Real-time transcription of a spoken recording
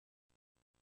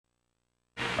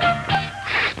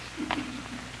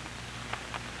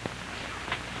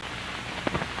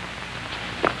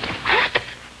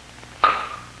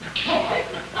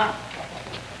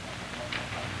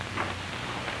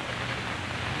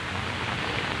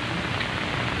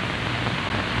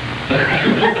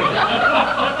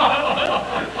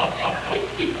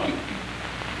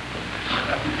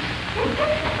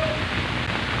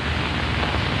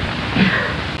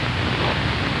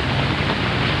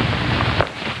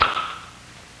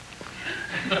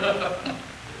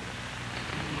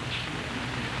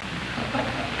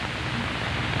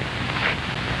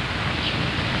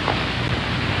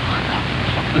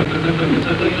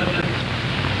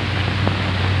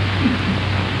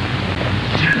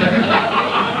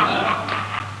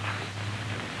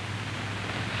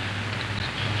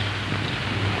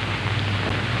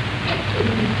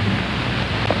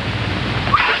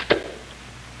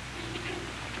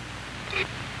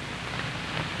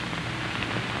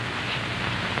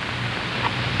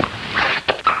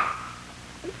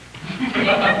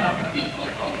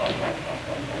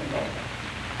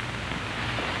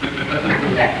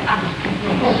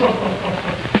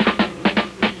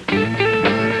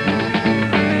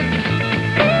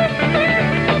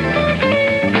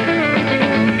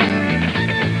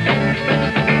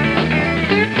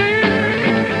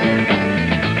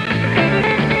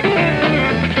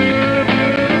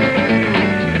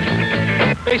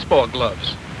Baseball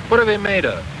gloves. What are they made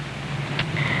of?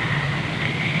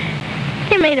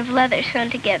 They're made of leather sewn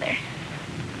together.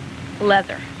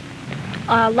 Leather.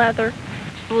 Leather.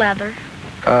 Leather.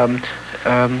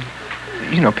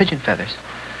 Pigeon feathers.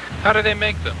 How do they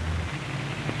make them?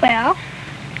 Well,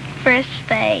 first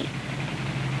they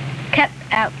cut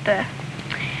out the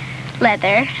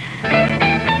leather.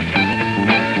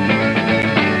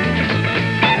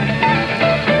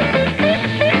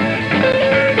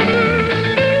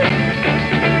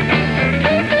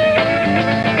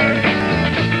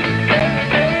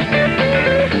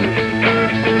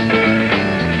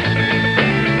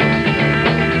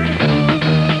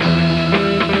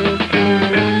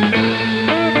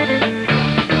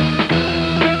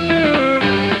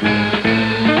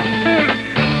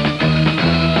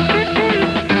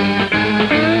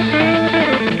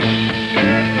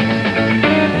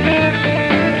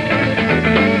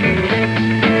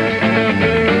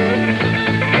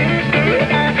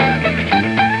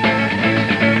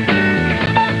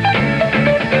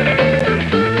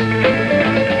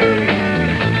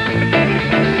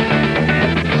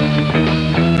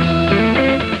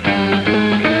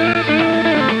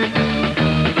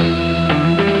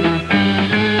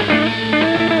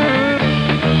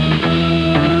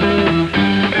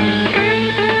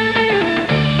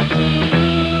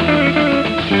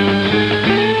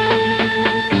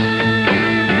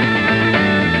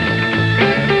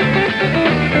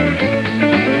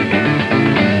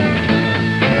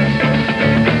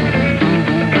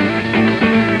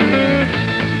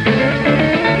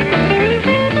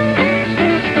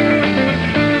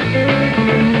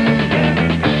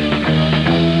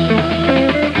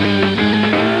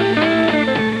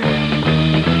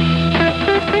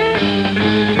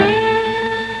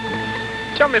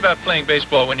 Tell me about playing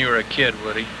baseball when you were a kid,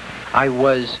 Woody. I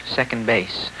was second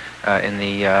base in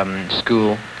the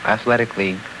school athletic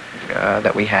league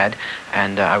that we had,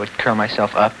 and I would curl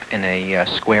myself up in a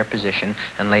square position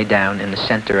and lay down in the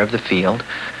center of the field.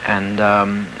 And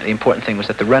the important thing was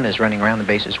that the runners running around the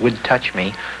bases would touch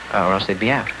me, or else they'd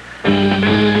be out.